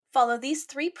Follow these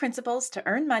three principles to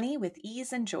earn money with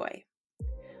ease and joy.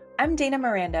 I'm Dana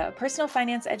Miranda, a personal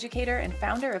finance educator and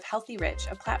founder of Healthy Rich,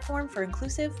 a platform for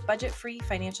inclusive, budget free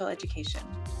financial education.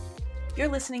 You're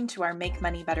listening to our Make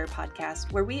Money Better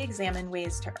podcast, where we examine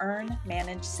ways to earn,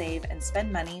 manage, save, and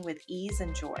spend money with ease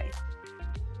and joy.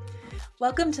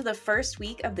 Welcome to the first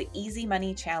week of the Easy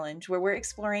Money Challenge, where we're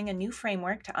exploring a new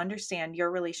framework to understand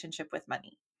your relationship with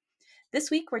money. This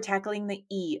week, we're tackling the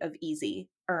E of easy,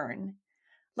 earn.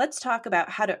 Let's talk about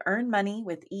how to earn money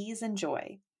with ease and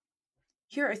joy.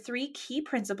 Here are three key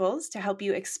principles to help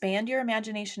you expand your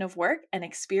imagination of work and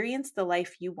experience the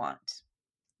life you want.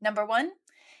 Number one,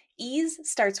 ease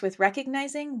starts with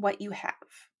recognizing what you have.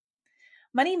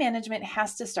 Money management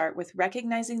has to start with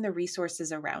recognizing the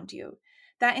resources around you.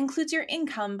 That includes your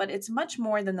income, but it's much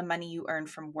more than the money you earn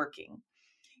from working.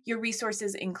 Your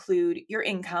resources include your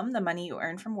income, the money you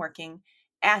earn from working,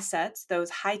 assets, those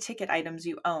high-ticket items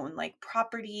you own, like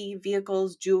property,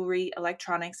 vehicles, jewelry,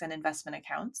 electronics, and investment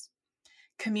accounts.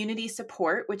 Community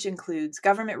support, which includes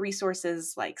government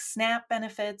resources like SNAP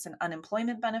benefits and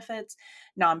unemployment benefits,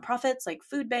 nonprofits like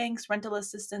food banks, rental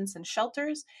assistance, and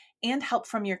shelters, and help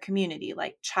from your community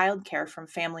like childcare from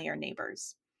family or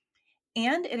neighbors.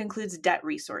 And it includes debt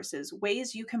resources,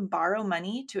 ways you can borrow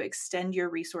money to extend your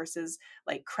resources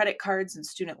like credit cards and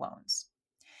student loans.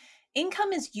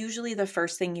 Income is usually the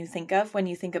first thing you think of when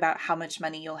you think about how much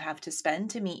money you'll have to spend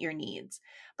to meet your needs.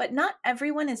 But not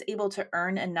everyone is able to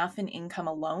earn enough in income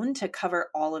alone to cover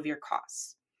all of your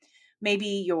costs.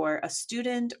 Maybe you're a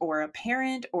student or a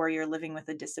parent, or you're living with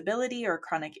a disability or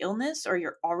chronic illness, or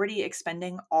you're already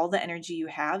expending all the energy you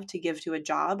have to give to a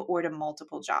job or to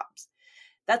multiple jobs.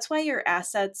 That's why your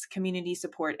assets, community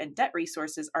support, and debt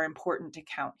resources are important to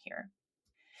count here.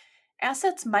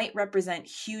 Assets might represent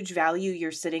huge value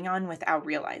you're sitting on without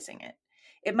realizing it.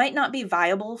 It might not be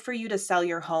viable for you to sell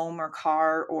your home or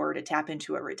car or to tap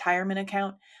into a retirement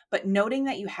account, but noting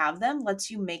that you have them lets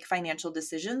you make financial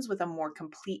decisions with a more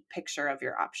complete picture of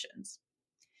your options.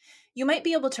 You might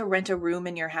be able to rent a room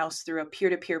in your house through a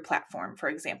peer-to-peer platform, for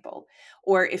example.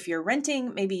 Or if you're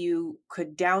renting, maybe you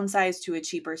could downsize to a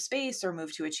cheaper space or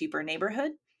move to a cheaper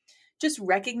neighborhood. Just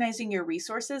recognizing your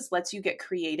resources lets you get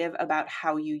creative about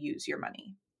how you use your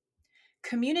money.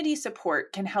 Community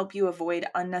support can help you avoid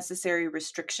unnecessary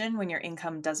restriction when your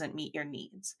income doesn't meet your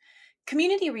needs.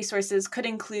 Community resources could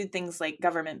include things like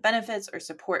government benefits or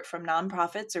support from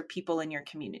nonprofits or people in your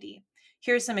community.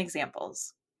 Here are some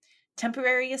examples.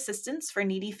 Temporary Assistance for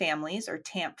Needy Families, or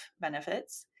TAMP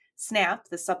benefits, SNAP,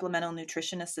 the Supplemental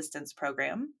Nutrition Assistance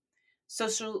Program,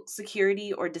 Social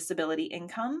Security or Disability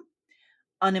Income,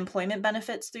 unemployment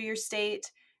benefits through your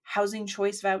state, housing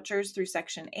choice vouchers through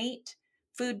Section 8,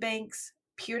 food banks,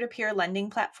 peer-to-peer lending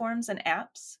platforms and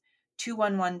apps,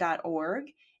 211.org,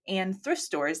 and thrift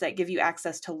stores that give you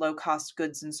access to low-cost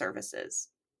goods and services.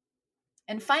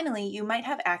 And finally, you might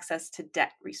have access to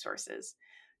debt resources.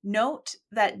 Note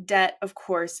that debt, of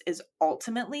course, is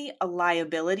ultimately a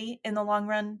liability in the long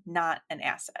run, not an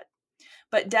asset.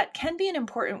 But debt can be an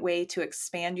important way to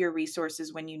expand your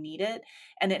resources when you need it,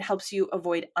 and it helps you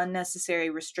avoid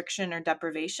unnecessary restriction or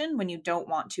deprivation when you don't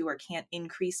want to or can't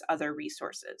increase other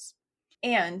resources.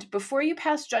 And before you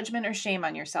pass judgment or shame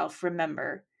on yourself,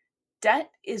 remember, debt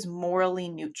is morally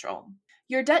neutral.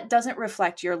 Your debt doesn't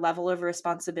reflect your level of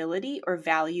responsibility or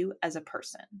value as a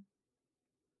person.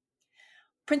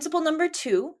 Principle number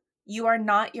 2, you are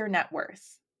not your net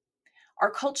worth. Our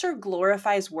culture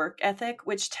glorifies work ethic,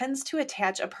 which tends to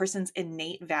attach a person's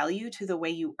innate value to the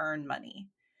way you earn money.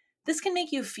 This can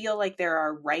make you feel like there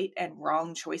are right and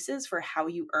wrong choices for how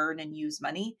you earn and use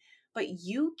money, but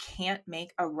you can't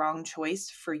make a wrong choice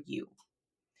for you.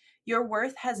 Your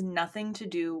worth has nothing to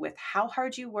do with how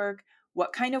hard you work,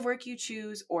 what kind of work you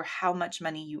choose, or how much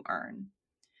money you earn.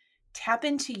 Tap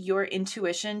into your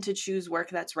intuition to choose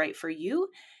work that's right for you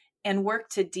and work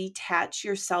to detach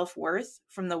your self-worth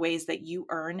from the ways that you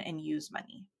earn and use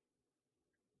money.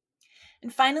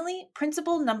 And finally,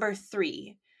 principle number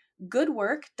 3, good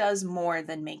work does more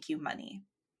than make you money.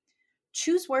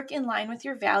 Choose work in line with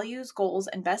your values, goals,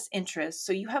 and best interests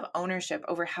so you have ownership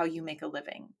over how you make a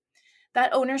living.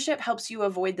 That ownership helps you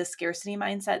avoid the scarcity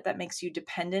mindset that makes you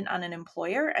dependent on an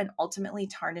employer and ultimately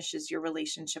tarnishes your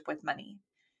relationship with money.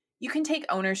 You can take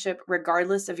ownership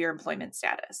regardless of your employment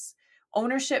status.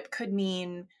 Ownership could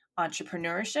mean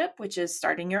entrepreneurship, which is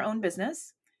starting your own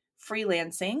business,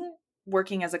 freelancing,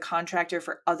 working as a contractor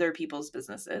for other people's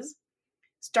businesses,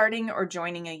 starting or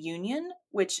joining a union,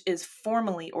 which is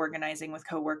formally organizing with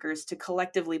coworkers to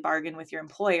collectively bargain with your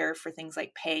employer for things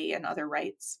like pay and other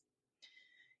rights.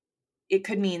 It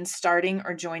could mean starting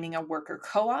or joining a worker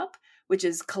co-op, which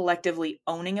is collectively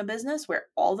owning a business where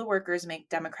all the workers make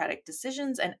democratic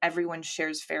decisions and everyone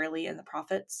shares fairly in the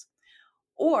profits.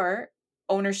 Or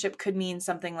ownership could mean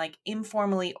something like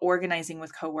informally organizing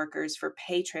with coworkers for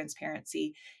pay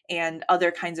transparency and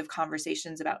other kinds of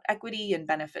conversations about equity and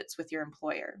benefits with your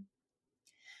employer.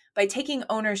 By taking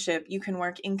ownership, you can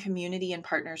work in community and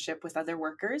partnership with other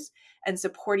workers and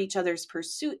support each other's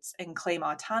pursuits and claim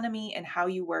autonomy in how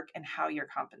you work and how you're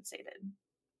compensated.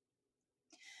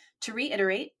 To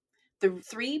reiterate, the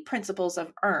 3 principles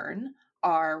of EARN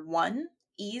are 1,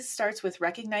 ease starts with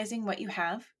recognizing what you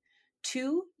have.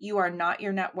 2, you are not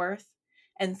your net worth.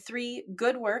 And 3,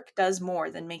 good work does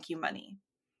more than make you money.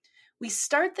 We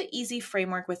start the EASY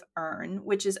framework with EARN,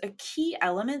 which is a key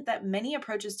element that many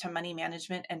approaches to money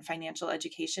management and financial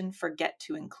education forget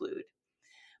to include.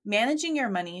 Managing your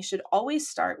money should always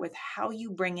start with how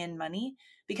you bring in money,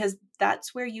 because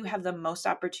that's where you have the most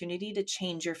opportunity to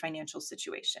change your financial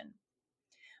situation.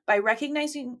 By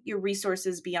recognizing your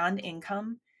resources beyond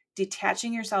income,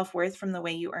 detaching your self-worth from the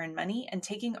way you earn money, and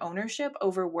taking ownership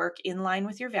over work in line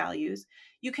with your values,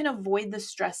 you can avoid the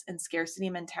stress and scarcity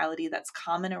mentality that's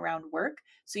common around work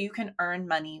so you can earn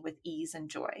money with ease and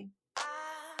joy.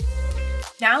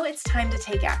 Now it's time to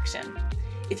take action.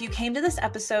 If you came to this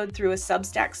episode through a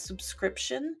Substack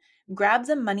subscription, grab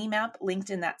the money map linked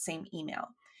in that same email.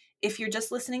 If you're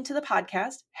just listening to the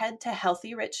podcast, head to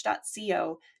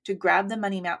healthyrich.co to grab the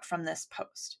money map from this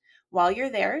post. While you're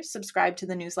there, subscribe to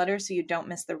the newsletter so you don't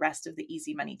miss the rest of the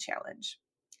Easy Money Challenge.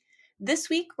 This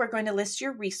week, we're going to list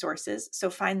your resources, so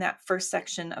find that first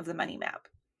section of the money map.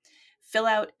 Fill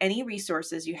out any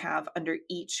resources you have under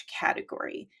each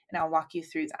category, and I'll walk you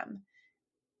through them.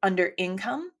 Under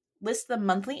income, list the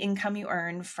monthly income you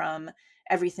earn from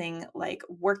everything like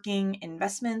working,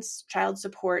 investments, child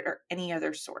support, or any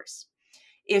other source.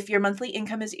 If your monthly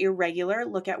income is irregular,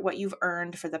 look at what you've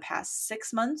earned for the past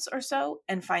 6 months or so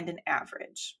and find an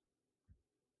average.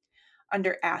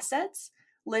 Under assets,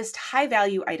 list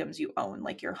high-value items you own,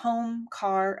 like your home,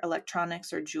 car,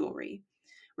 electronics, or jewelry.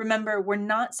 Remember, we're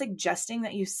not suggesting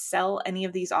that you sell any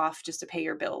of these off just to pay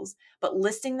your bills, but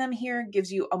listing them here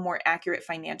gives you a more accurate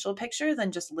financial picture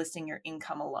than just listing your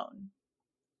income alone.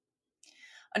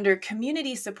 Under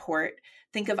community support,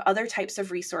 think of other types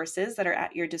of resources that are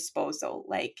at your disposal,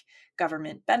 like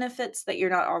government benefits that you're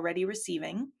not already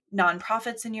receiving,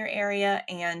 nonprofits in your area,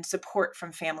 and support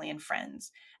from family and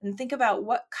friends. And think about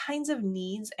what kinds of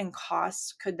needs and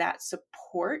costs could that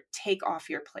support take off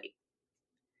your plate.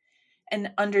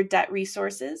 And under debt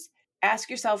resources, ask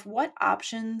yourself, what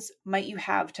options might you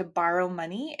have to borrow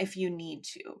money if you need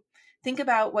to? Think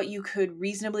about what you could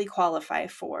reasonably qualify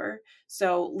for.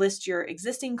 So list your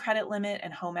existing credit limit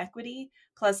and home equity,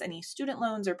 plus any student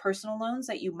loans or personal loans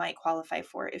that you might qualify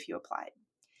for if you applied.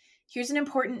 Here's an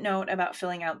important note about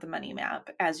filling out the money map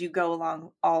as you go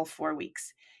along all 4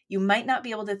 weeks. You might not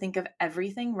be able to think of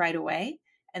everything right away,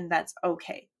 and that's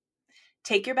okay.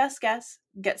 Take your best guess,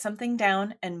 get something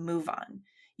down, and move on.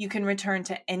 You can return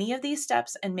to any of these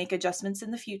steps and make adjustments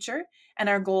in the future, and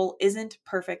our goal isn't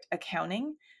perfect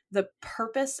accounting. The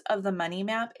purpose of the money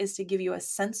map is to give you a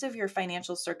sense of your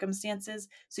financial circumstances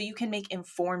so you can make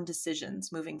informed decisions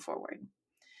moving forward.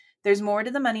 There's more to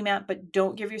the money map, but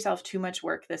don't give yourself too much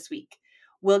work this week.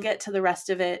 We'll get to the rest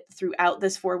of it throughout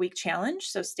this 4-week challenge,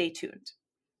 so stay tuned.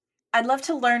 I'd love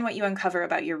to learn what you uncover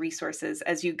about your resources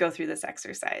as you go through this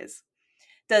exercise.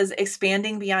 Does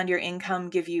expanding beyond your income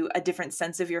give you a different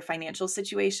sense of your financial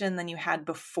situation than you had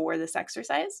before this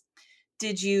exercise?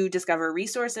 Did you discover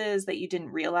resources that you didn't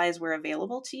realize were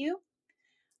available to you?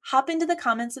 Hop into the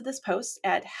comments of this post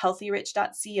at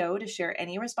healthyrich.co to share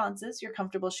any responses you're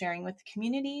comfortable sharing with the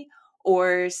community,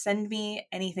 or send me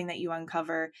anything that you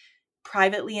uncover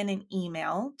privately in an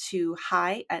email to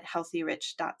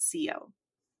hi@healthyrich.co.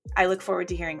 I look forward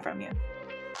to hearing from you.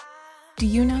 Do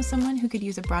you know someone who could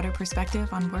use a broader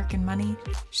perspective on work and money?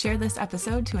 Share this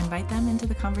episode to invite them into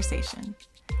the conversation.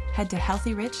 Head to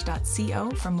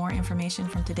healthyrich.co for more information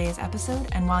from today's episode,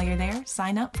 and while you're there,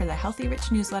 sign up for the Healthy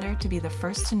Rich newsletter to be the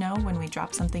first to know when we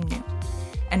drop something new.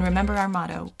 And remember our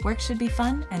motto, work should be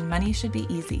fun and money should be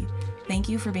easy. Thank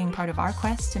you for being part of our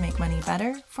quest to make money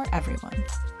better for everyone.